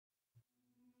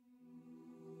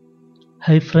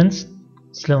Hi friends,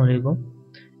 Assalamu alaikum.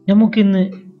 നമുക്കിന്ന്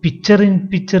picture in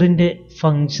പിക്ചറിന്റെ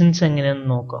functions എങ്ങനെയാണെന്ന്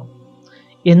നോക്കാം.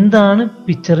 എന്താണ്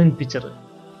picture in picture?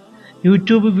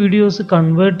 YouTube videos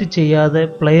convert ചെയ്യാതെ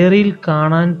പ്ലെയറിൽ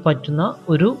കാണാൻ പറ്റുന്ന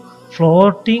ഒരു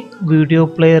floating video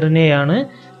പ്ലെയറിനെയാണ്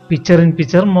picture in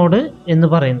picture mode എന്ന്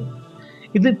പറയുന്നത്.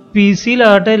 ഇത് പി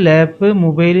സിയിലാകട്ടെ ലാപ്പ്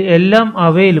മൊബൈൽ എല്ലാം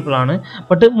അവൈലബിൾ ആണ്.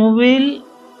 But mobile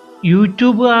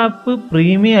YouTube app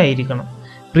premium ആയിരിക്കണം.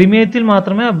 പ്രീമിയത്തിൽ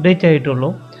മാത്രമേ അപ്ഡേറ്റ് ആയിട്ടുള്ളൂ.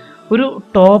 ഒരു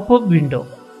ടോപ്പ് അപ്പ് വിൻഡോ,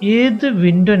 ഏത്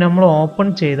വിൻഡോ നമ്മൾ ഓപ്പൺ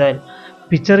ചെയ്താൽ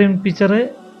പിക്ചർ ഇൻ പിക്ചർ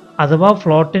അഥവാ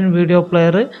ഫ്ലോട്ടിൻ വീഡിയോ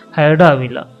പ്ലെയർ ഹൈഡ്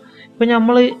ആവില്ല. ഇപ്പം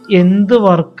നമ്മൾ എന്ത്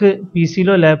വർക്ക് പി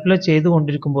സിയിലോ ലാപ്പിലോ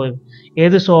ചെയ്തുകൊണ്ടിരിക്കുമ്പോഴും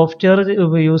ഏത് സോഫ്റ്റ്വെയർ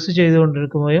യൂസ്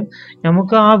ചെയ്തുകൊണ്ടിരിക്കുമ്പോഴും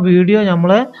നമുക്ക് ആ വീഡിയോ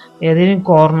നമ്മളെ ഏതെങ്കിലും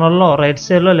കോർണറിലോ റൈറ്റ്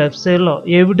സൈഡിലോ ലെഫ്റ്റ് സൈഡിലോ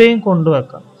എവിടെയും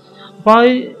കൊണ്ടുവെക്കാം. അപ്പോൾ ആ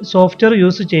സോഫ്റ്റ്വെയർ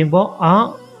യൂസ് ചെയ്യുമ്പോൾ ആ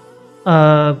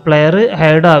പ്ലെയർ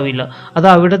ഹൈഡ് ആവില്ല. അത്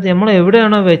അവിടെ നമ്മൾ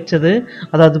എവിടെയാണോ വെച്ചത്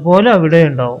അത് അതുപോലെ അവിടെ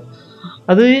ഉണ്ടാവും.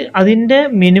 അതിൻ്റെ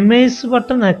മിനിമൈസ്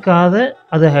ബട്ടൺ വെക്കാതെ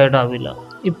അത് ഹൈഡ് ആവില്ല.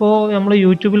 ഇപ്പോൾ നമ്മൾ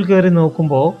യൂട്യൂബിൽ കയറി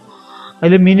നോക്കുമ്പോൾ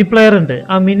അതിൽ മിനി പ്ലെയർ ഉണ്ട്.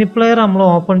 ആ മിനി പ്ലെയർ നമ്മൾ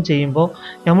ഓപ്പൺ ചെയ്യുമ്പോൾ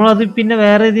നമ്മളത് പിന്നെ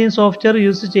വേറെ ഏതെങ്കിലും സോഫ്റ്റ്വെയർ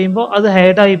യൂസ് ചെയ്യുമ്പോൾ അത്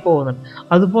ഹൈഡായി പോകുന്നുണ്ട്.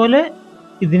 അതുപോലെ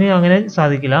ഇതിന് അങ്ങനെ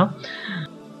സാധിക്കില്ല.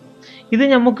 ഇത്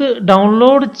നമുക്ക്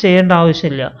ഡൗൺലോഡ് ചെയ്യേണ്ട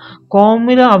ആവശ്യമില്ല.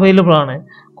 കോമിൽ അവൈലബിൾ ആണ്.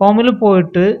 കോമിൽ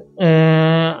പോയിട്ട്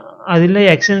അതിലെ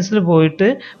എക്സ്റ്റൻസിൽ പോയിട്ട്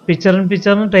പിക്ചർ ഇൻ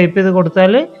പിക്ചറിന് ടൈപ്പ് ചെയ്ത്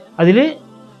കൊടുത്താൽ അതിൽ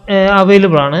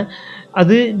അവൈലബിൾ ആണ്.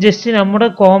 അത് ജസ്റ്റ് നമ്മുടെ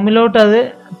കോമിലോട്ട് അത്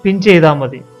പിൻ ചെയ്താൽ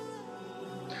മതി.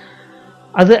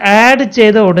 അത് ആഡ്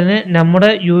ചെയ്ത ഉടനെ നമ്മുടെ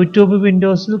യൂട്യൂബ്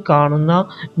വിൻഡോസിൽ കാണുന്ന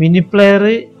മിനി പ്ലെയർ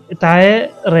താഴെ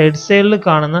റൈറ്റ് സൈഡിൽ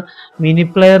കാണുന്ന mini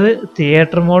player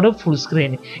theatre mode full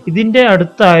screen ഇതിൻ്റെ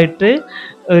അടുത്തായിട്ട്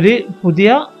ഒരു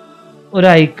പുതിയ ഒരു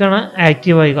ഐക്കൺ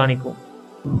ആക്റ്റീവായി കാണിക്കും.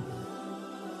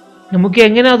 നമുക്ക്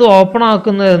എങ്ങനെ അത് ഓപ്പൺ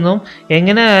ആക്കുന്നതെന്നും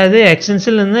എങ്ങനെ അത്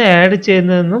എക്സ്റ്റൻസിൽ നിന്ന് ആഡ്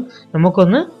ചെയ്യുന്നതെന്നും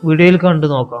നമുക്കൊന്ന് വീഡിയോയിൽ കണ്ടു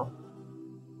നോക്കാം.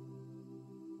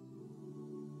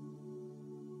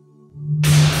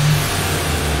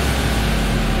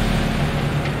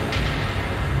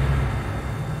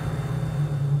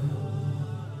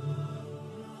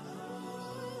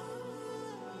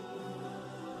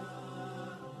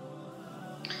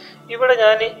 ഇവിടെ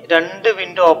ഞാൻ രണ്ട്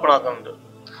വിൻഡോ ഓപ്പൺ ആക്കുന്നുണ്ട്.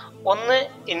 ഒന്ന്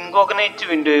ഇൻകോഗ്നൈറ്റ്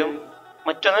വിൻഡോയും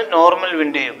മറ്റൊന്ന് നോർമൽ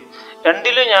വിൻഡോയും.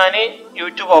 രണ്ടിലും ഞാൻ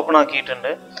യൂട്യൂബ് ഓപ്പൺ ആക്കിയിട്ടുണ്ട്.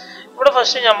 ഇവിടെ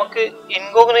ഫസ്റ്റ് നമുക്ക്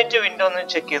ഇൻകോഗ്നൈറ്റ് വിൻഡോ ഒന്ന്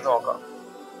ചെക്ക് ചെയ്ത് നോക്കാം.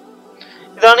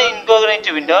 ഇതാണ്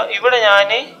ഇൻകോഗ്നൈറ്റ് വിൻഡോ. ഇവിടെ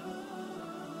ഞാൻ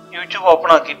യൂട്യൂബ്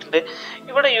ഓപ്പൺ ആക്കിയിട്ടുണ്ട്.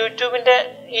 ഇവിടെ യൂട്യൂബിൻ്റെ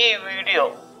ഈ വീഡിയോ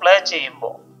പ്ലേ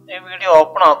ചെയ്യുമ്പോൾ ഈ വീഡിയോ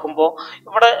ഓപ്പൺ ആക്കുമ്പോൾ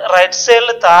ഇവിടെ റൈറ്റ്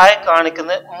സൈഡിൽ താഴെ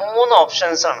കാണിക്കുന്ന 3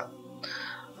 ഓപ്ഷൻസ് ആണ്.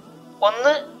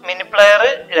 ഒന്ന് mini player,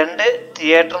 2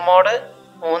 theatre mode,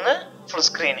 3 full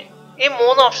screen. ഈ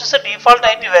 3 ഓപ്ഷൻസ് ഡീഫാൾട്ട്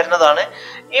ആയിട്ട് വരുന്നതാണ്.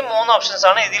 ഈ 3 ഓപ്ഷൻസ്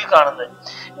ആണ് ഇതിൽ കാണുന്നത്.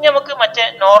 ഇനി നമുക്ക് മറ്റേ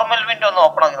നോർമൽ വിൻഡോ ഒന്ന്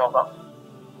ഓപ്പൺ ആക്കി നോക്കാം.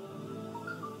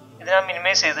 ഇത് ഞാൻ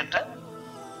മിനിമൈസ് ചെയ്തിട്ട്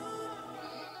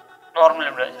നോർമൽ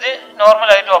വിൻഡോ, ഇത് നോർമൽ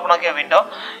ആയിട്ട് ഓപ്പൺ ആക്കിയ വിൻഡോ.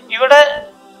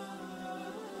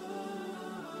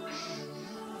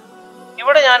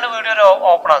 ഇവിടെ ഞാൻ വീഡിയോ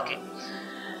ഓപ്പൺ ആക്കി.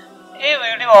 ഈ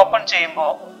വീഡിയോ ഓപ്പൺ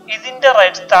ചെയ്യുമ്പോൾ ഇതിന്റെ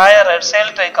താഴെ റൈറ്റ്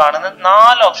സൈഡിൽ കാണുന്ന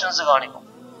 4 ഓപ്ഷൻസ് കാണിക്കും.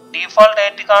 ഡീഫാൾട്ട്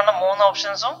ആയിട്ട് കാണുന്ന 3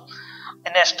 ഓപ്ഷൻസും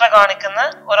പിന്നെ എക്സ്ട്രാ കാണിക്കുന്ന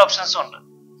ഒരു ഓപ്ഷൻസും ഉണ്ട്.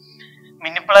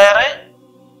 മിനി പ്ലെയർ,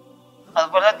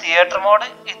 അതുപോലെ തിയേറ്റർ മോഡ്.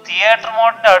 ഈ തിയേറ്റർ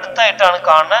മോഡിന്റെ അടുത്തായിട്ടാണ്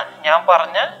കാണുന്ന ഞാൻ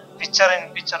പറഞ്ഞ പിക്ചർ ഇൻ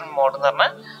പിക്ചർ മോഡ് എന്ന് പറഞ്ഞ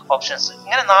ഓപ്ഷൻസ്.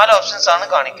 ഇങ്ങനെ 4 ഓപ്ഷൻസ് ആണ്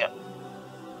കാണിക്കുക.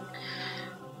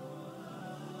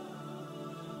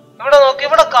 ഇവിടെ നോക്കി,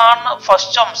 ഇവിടെ കാണുന്ന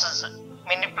ഫസ്റ്റ് ഓപ്ഷൻസ്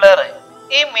മിനി പ്ലെയർ.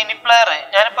 ഈ മിനി പ്ലെയർ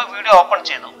ഞാനിപ്പോ വീഡിയോ ഓപ്പൺ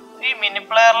ചെയ്തു. ഈ മിനി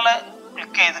പ്ലെയറിൽ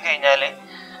ക്ലിക്ക് ചെയ്ത് കഴിഞ്ഞാൽ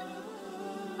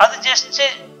അത് ജസ്റ്റ്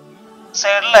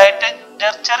സൈഡിലായിട്ട്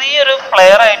ചെറിയൊരു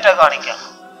പ്ലെയർ ആയിട്ടാണ് കാണിക്കുക.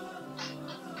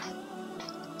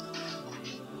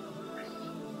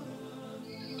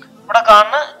 ഇവിടെ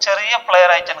കാണുന്ന ചെറിയ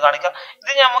പ്ലെയർ ആയിട്ടാണ് കാണിക്കുക.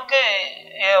 ഇത് നമുക്ക്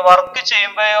വർക്ക്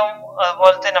ചെയ്യുമ്പോഴും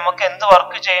അതുപോലെ തന്നെ നമുക്ക് എന്ത്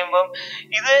വർക്ക് ചെയ്യുമ്പോഴും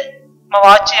ഇത്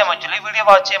വാച്ച് ചെയ്യാൻ പറ്റില്ല. ഈ വീഡിയോ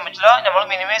വാച്ച് ചെയ്യാൻ പറ്റില്ല. നമ്മൾ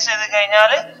മിനിമൈസ് ചെയ്ത്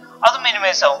കഴിഞ്ഞാൽ അത്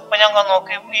മിനിമൈസ് ആവും. ഇപ്പൊ ഞാൻ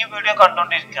നോക്കി ഈ വീഡിയോ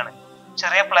കണ്ടോണ്ടിരിക്കുകയാണ്,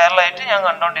 ചെറിയ പ്ലെയറിലായിട്ട് ഞാൻ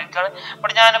കണ്ടോണ്ടിരിക്കുകയാണ്.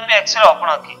 ഇവിടെ ഞാനിപ്പോ എക്സൽ ഓപ്പൺ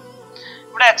ആക്കി.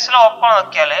 ഇവിടെ എക്സൽ ഓപ്പൺ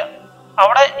ആക്കിയാല്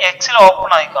അവിടെ എക്സൽ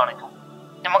ഓപ്പൺ ആയി കാണിക്കും.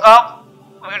 നമുക്ക് ആ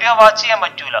വീഡിയോ വാച്ച് ചെയ്യാൻ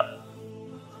പറ്റൂല.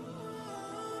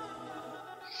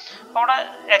 അവിടെ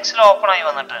എക്സൽ ഓപ്പൺ ആയി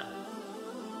വന്നിട്ട്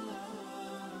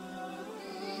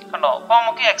കണ്ടോ. അപ്പൊ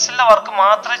നമുക്ക് എക്സലിന്റെ വർക്ക്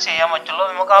മാത്രമേ ചെയ്യാൻ പറ്റുള്ളൂ.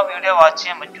 നമുക്ക് ആ വീഡിയോ വാച്ച്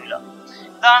ചെയ്യാൻ പറ്റൂല.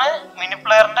 ഇതാണ് മിനി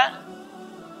പ്ലെയറിന്റെ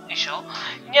ഇഷ്യൂ.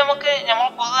 ഇനി നമ്മൾ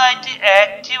പുതുതായിട്ട്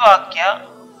ആക്റ്റീവ് ആക്കിയ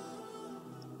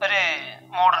ഒരു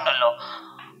മോഡ് ഉണ്ടല്ലോ.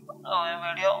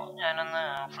 വീഡിയോ ഞാനൊന്ന്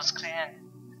ഫുൾ സ്ക്രീൻ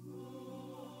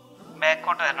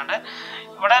ബാക്കോട്ട് വരുന്നുണ്ട്.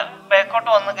 ഇവിടെ ബാക്കോട്ട്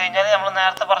വന്നു കഴിഞ്ഞാൽ നമ്മൾ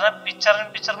നേരത്തെ പറഞ്ഞ പിക്ചർ ഇൻ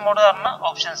പിക്ചർ മോഡ് പറഞ്ഞ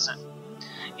ഓപ്ഷൻസ്,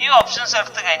 ഈ ഓപ്ഷൻസ്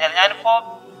എടുത്തു കഴിഞ്ഞാൽ ഞാനിപ്പോൾ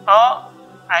ആ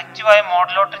ആക്റ്റീവായ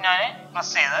മോഡിലോട്ട് ഞാൻ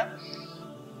പ്രസ് ചെയ്ത്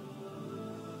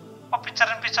ഇപ്പോൾ പിക്ചർ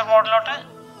ഇൻ പിക്ചർ മോഡിലോട്ട്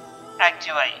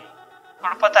ആക്റ്റീവായി.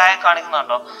 ഇവിടെ ഇപ്പോൾ താഴെ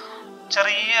കാണിക്കുന്നുണ്ടോ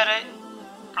ചെറിയൊരു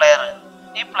പ്ലെയർ.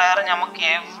 ഈ പ്ലെയർ നമുക്ക്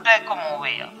എവിടെയൊക്കെ മൂവ്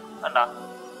ചെയ്യാം, കണ്ടോ,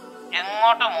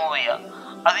 എങ്ങോട്ട് മൂവ് ചെയ്യാം.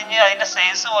 അതിന് അതിന്റെ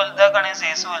സൈസ് വലുതാക്കുകയാണെങ്കിൽ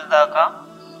സൈസ് വലുതാക്കാം.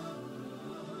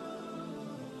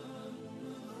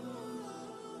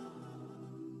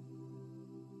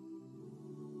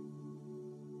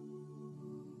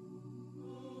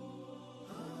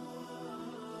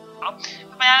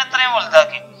 ഇപ്പൊ ഞാൻ ഇത്രയും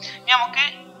വലുതാക്കി. ഇനി നമുക്ക്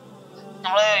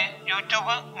നമ്മള്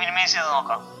യൂട്യൂബ് മിനിമൈസ് ചെയ്ത്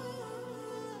നോക്കാം.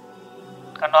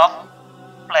 കണ്ടോ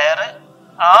പ്ലെയർ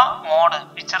ആ mode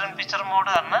picture in picture mode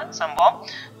പറഞ്ഞ സംഭവം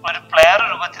ഒരു പ്ലെയർ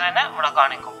രൂപത്തിൽ തന്നെ ഇവിടെ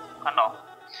കാണിക്കും. കണ്ടോ,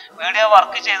 വീഡിയോ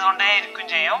വർക്ക് ചെയ്തുകൊണ്ടേ ഇരിക്കും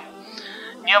ചെയ്യും.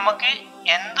 ഇനി നമുക്ക്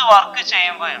എന്ത് വർക്ക്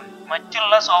ചെയ്യുമ്പോഴും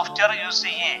മറ്റുള്ള സോഫ്റ്റ്വെയർ യൂസ്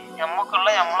ചെയ്യേ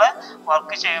നമ്മളെ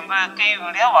വർക്ക് ചെയ്യുമ്പോഴൊക്കെ ഈ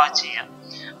വീഡിയോ വാച്ച് ചെയ്യാം.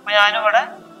 അപ്പൊ ഞാനിവിടെ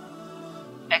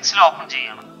എക്സൽ ഓപ്പൺ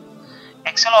ചെയ്യണം.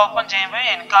 എക്സൽ ഓപ്പൺ ചെയ്യുമ്പോൾ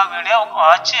എനിക്ക് ആ വീഡിയോ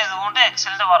വാച്ച് ചെയ്തുകൊണ്ട്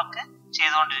എക്സലിന്റെ വർക്ക്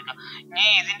ചെയ്തുകൊണ്ടിരിക്കുക. ഇനി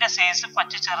ഇതിന്റെ സൈസ്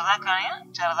പച്ച ചെറുതാക്കുകയാണെങ്കിൽ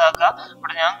ചെറുതാക്കുക.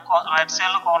 ഇവിടെ ഞാൻ റൈറ്റ്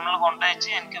സൈഡിൽ കോർണറിൽ കൊണ്ടുവച്ച്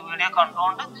എനിക്ക് വീഡിയോ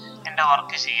കണ്ടുകൊണ്ട് എന്റെ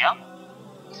വർക്ക് ചെയ്യാം.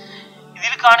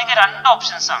 ഇതിൽ കാണിക്കുന്ന രണ്ട്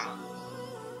ഓപ്ഷൻസ് ആണ്.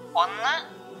 ഒന്ന്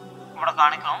ഇവിടെ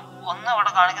കാണിക്കണം, ഒന്ന്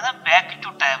ഇവിടെ കാണിക്കുന്നത് back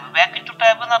to tab. Back to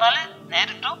tab എന്ന് പറഞ്ഞാൽ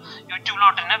നേരിട്ട്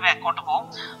യൂട്യൂബിലോട്ട് തന്നെ ബാക്കോട്ട് പോകും.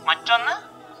 മറ്റൊന്ന്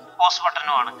പോസ്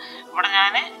ബട്ടനുമാണ്. ഇവിടെ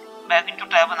ഞാൻ ബാക്ക് ടു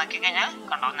ടാബ് നോക്കി കഴിഞ്ഞാൽ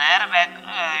കണ്ടോ നേരെ ബാക്ക്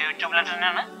യൂട്യൂബിലോട്ട്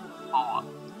തന്നെയാണ് പോവുക.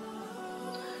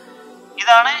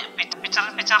 ഇതാണ് പിക്ചർ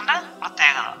ഇൻ പിക്ചറിന്റെ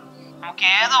പ്രത്യേകത. നമുക്ക്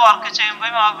ഏത് വർക്ക്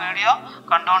ചെയ്യുമ്പോഴും ആ വീഡിയോ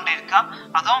കണ്ടുകൊണ്ടിരിക്കാം.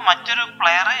 അതോ മറ്റൊരു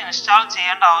പ്ലെയർ ഇൻസ്റ്റാൾ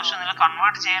ചെയ്യേണ്ട ആവശ്യമൊന്നുമില്ല,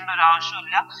 കൺവേർട്ട് ചെയ്യേണ്ട ഒരു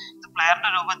ആവശ്യമില്ല. ഇത് പ്ലെയറിന്റെ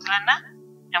രൂപത്തിൽ തന്നെ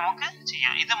നമുക്ക്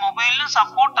ചെയ്യാം. ഇത് മൊബൈലിലും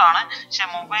സപ്പോർട്ടാണ്, പക്ഷെ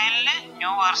മൊബൈലിൽ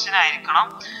ന്യൂ വെർഷൻ ആയിരിക്കണം.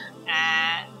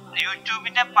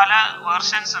 യൂട്യൂബിന്റെ പല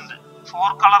വെർഷൻസ് ഉണ്ട്.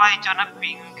 4 കളറായിട്ട് വരുന്ന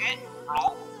പിങ്ക്, ബ്ലൂ,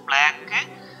 ബ്ലാക്ക്,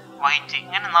 വൈറ്റ്,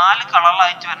 ഇങ്ങനെ 4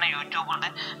 കളറിലായിട്ട് വരുന്ന യൂട്യൂബ് ഉണ്ട്.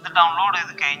 ഇത് ഡൗൺലോഡ്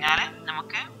ചെയ്ത് കഴിഞ്ഞാൽ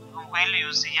നമുക്ക് മൊബൈലിൽ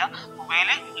യൂസ് ചെയ്യാം.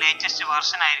 മൊബൈല് ലേറ്റസ്റ്റ്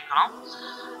വെർഷൻ ആയിരിക്കണം.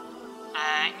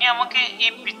 ഇനി നമുക്ക് ഈ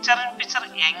പിക്ചർ ഇൻ പിക്ചർ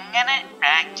എങ്ങനെ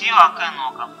ആക്റ്റീവ് ആക്കുക എന്ന്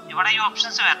നോക്കാം. ഇവിടെ ഈ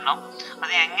ഓപ്ഷൻസ് വരണം,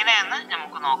 അത് എങ്ങനെയെന്ന്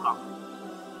നമുക്ക് നോക്കാം.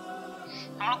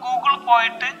 നമ്മൾ ഗൂഗിളിൽ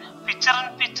പോയിട്ട് പിക്ചർ ഇൻ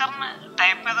പിക്ചറിന്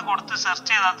ടൈപ്പ് ചെയ്ത് കൊടുത്ത് സെർച്ച്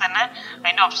ചെയ്താൽ തന്നെ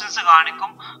അതിന്റെ ഓപ്ഷൻസ്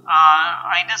കാണിക്കും.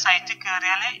 അതിന്റെ സൈറ്റിൽ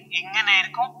കയറിയാൽ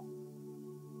ഇങ്ങനെയായിരിക്കും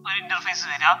ഒരു ഇന്റർഫേസ്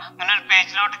വരിക. ഇങ്ങനെ ഒരു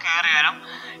പേജിലോട്ട് കയറി വരും.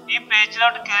 ഈ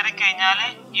പേജിലോട്ട് കയറി കഴിഞ്ഞാൽ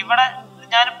ഇവിടെ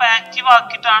ഞാനിപ്പോൾ ആക്റ്റീവ്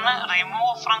ആക്കിയിട്ടാണ്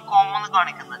റിമൂവ് ഫ്രം കോം എന്ന്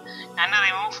കാണിക്കുന്നത്. ഞാൻ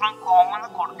റിമൂവ് ഫ്രം കോം എന്ന്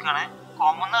കൊടുക്കുകയാണ്,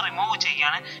 കോം എന്ന് റിമൂവ്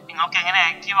ചെയ്യാണ്. നിങ്ങൾക്ക് എങ്ങനെ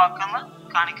ആക്റ്റീവ് ആക്കുമെന്ന്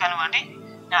കാണിക്കാൻ വേണ്ടി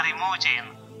ഞാൻ റിമൂവ്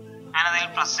ചെയ്യുന്നു. ഞാനതിൽ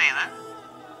പ്രസ് ചെയ്ത്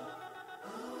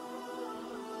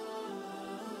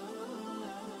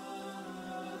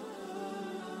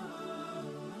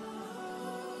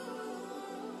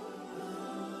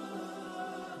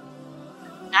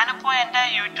ഞാനിപ്പോൾ എൻ്റെ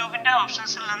യൂട്യൂബിൻ്റെ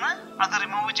ഓപ്ഷൻസിൽ നിന്ന് അത്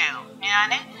റിമൂവ് ചെയ്തു.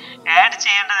 ഞാൻ ആഡ്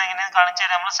ചെയ്യേണ്ടത് എങ്ങനെയാണെന്ന് കാണിച്ചാൽ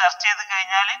നമ്മൾ സെർച്ച് ചെയ്ത്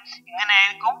കഴിഞ്ഞാൽ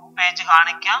ഇങ്ങനെയായിരിക്കും പേജ്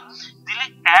കാണിക്കുക. ഇതിൽ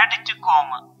ആഡ് ടു കോം,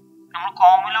 നമ്മൾ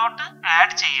കോമിലോട്ട്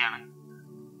ആഡ് ചെയ്യാണ്.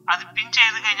 അത് പിൻ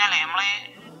ചെയ്ത് കഴിഞ്ഞാൽ നമ്മൾ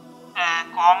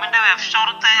കോമിൻ്റെ വെബ്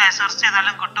സ്റ്റോറിൽ സെർച്ച്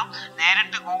ചെയ്താലും കിട്ടും,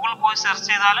 നേരിട്ട് ഗൂഗിൾ പോയി സെർച്ച്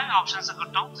ചെയ്താലും ഓപ്ഷൻസ്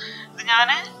കിട്ടും. ഇത്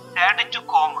ഞാൻ ആഡ് ടു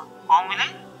കോമിൽ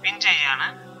പിൻ ചെയ്യാണ്.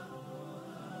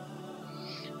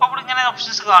 അപ്പോൾ ഇവിടെ ഇങ്ങനെ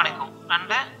ഓപ്ഷൻസ് കാണിക്കും,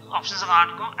 2 ഓപ്ഷൻസ്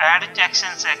കാണിക്കും. ആഡ് ടു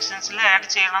എക്സ്റ്റൻസിൽ ആഡ്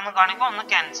ചെയ്യണമെന്ന് കാണിക്കും, ഒന്ന്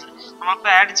ക്യാൻസൽ.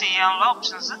 നമ്മളിപ്പോൾ ആഡ് ചെയ്യാനുള്ള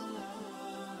ഓപ്ഷൻസ്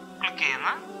ക്ലിക്ക്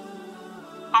ചെയ്യുന്നു.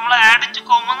 അപ്പോൾ നമ്മൾ ആഡ് ടു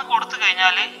കോം എന്ന് കൊടുത്തു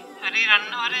കഴിഞ്ഞാൽ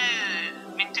ഒരു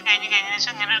മിനിറ്റ് കഴിഞ്ഞതിന്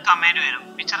ശേഷം ഇങ്ങനെ ഒരു കമന്റ് വരും.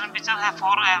 Picture in picture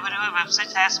for every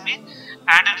website has been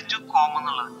added to com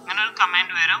എന്നുള്ളത്, ഇങ്ങനെ ഒരു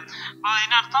കമന്റ് വരും. അപ്പോൾ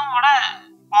ഇതിനർത്ഥം ഇവിടെ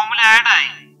കോമിൽ ആഡ്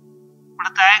ആയി.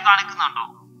 ഇവിടെ താഴെ കാണിക്കുന്നുണ്ടോ,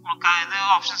 ഇത്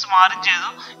ഓപ്ഷൻസ് മാറി ചെയ്തു.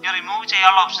 ഇനി റിമൂവ്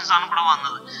ചെയ്യാനുള്ള ഓപ്ഷൻസ് ആണ് ഇവിടെ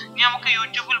വന്നത്. ഇനി നമുക്ക്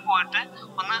യൂട്യൂബിൽ പോയിട്ട്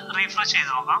ഒന്ന് റീഫ്രഷ്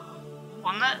ചെയ്ത് നോക്കാം.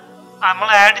 ഒന്ന് നമ്മൾ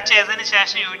ആഡ് ചെയ്തതിന്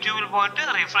ശേഷം യൂട്യൂബിൽ പോയിട്ട്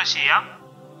റീഫ്രഷ് ചെയ്യാം.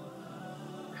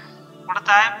 ഇവിടെ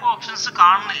താഴെ ഓപ്ഷൻസ്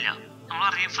കാണുന്നില്ല. നമ്മൾ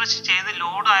റീഫ്രഷ് ചെയ്ത്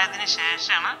ലോഡ് ആയതിനു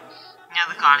ശേഷമാണ് ഇനി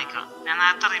അത് കാണിക്കുക. ഞാൻ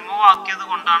നേരത്തെ റിമൂവ് ആക്കിയത്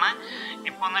കൊണ്ടാണ്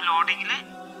ഇപ്പോൾ ഒന്ന് ലോഡിങ്ങിൽ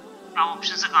ആ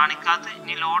ഓപ്ഷൻസ് കാണിക്കാത്ത.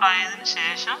 ഇനി ലോഡ് ആയതിനു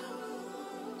ശേഷം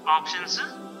ഓപ്ഷൻസ്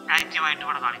ആക്റ്റീവായിട്ട്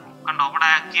ഇവിടെ കാണിക്കും. കണ്ടോ, ഇവിടെ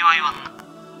ആക്റ്റീവായി വന്നു.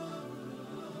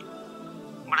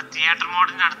 ഇവിടെ തിയേറ്റർ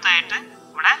മോഡിന്റെ അടുത്തായിട്ട്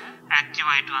ഇവിടെ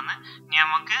ആക്റ്റീവായിട്ട് വന്ന് ഇനി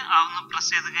നമുക്ക് അതൊന്ന് പ്രസ്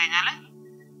ചെയ്ത് കഴിഞ്ഞാൽ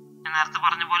ഞാൻ നേരത്തെ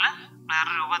പറഞ്ഞ പോലെ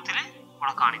വേറെ രൂപത്തിൽ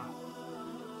ഇവിടെ കാണിക്കും.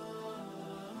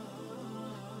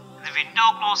 ഇത് വിൻഡോ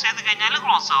ക്ലോസ് ചെയ്ത് കഴിഞ്ഞാൽ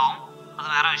ക്ലോസ് ആവും, അത്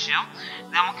വേറെ വിഷയം.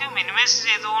 ഇത് നമുക്ക് മിനിമൈസ്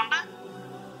ചെയ്തുകൊണ്ട്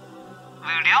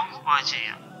വീഡിയോ വാച്ച്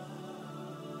ചെയ്യാം.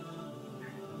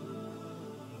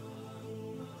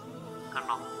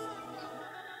 കണ്ടോ,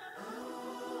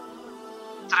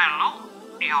 ഇത്രയേ ഉള്ളൂ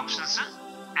ഈ ഓപ്ഷൻസ്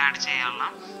ആഡ് ചെയ്യാനുള്ള.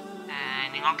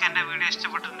 നിങ്ങൾക്ക് എൻ്റെ വീഡിയോ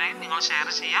ഇഷ്ടപ്പെട്ടിട്ടുണ്ടെങ്കിൽ നിങ്ങൾ ഷെയർ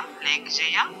ചെയ്യുക, ലൈക്ക്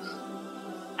ചെയ്യുക,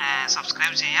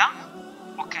 സബ്സ്ക്രൈബ് ചെയ്യുക.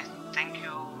 Okay, thank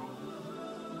you.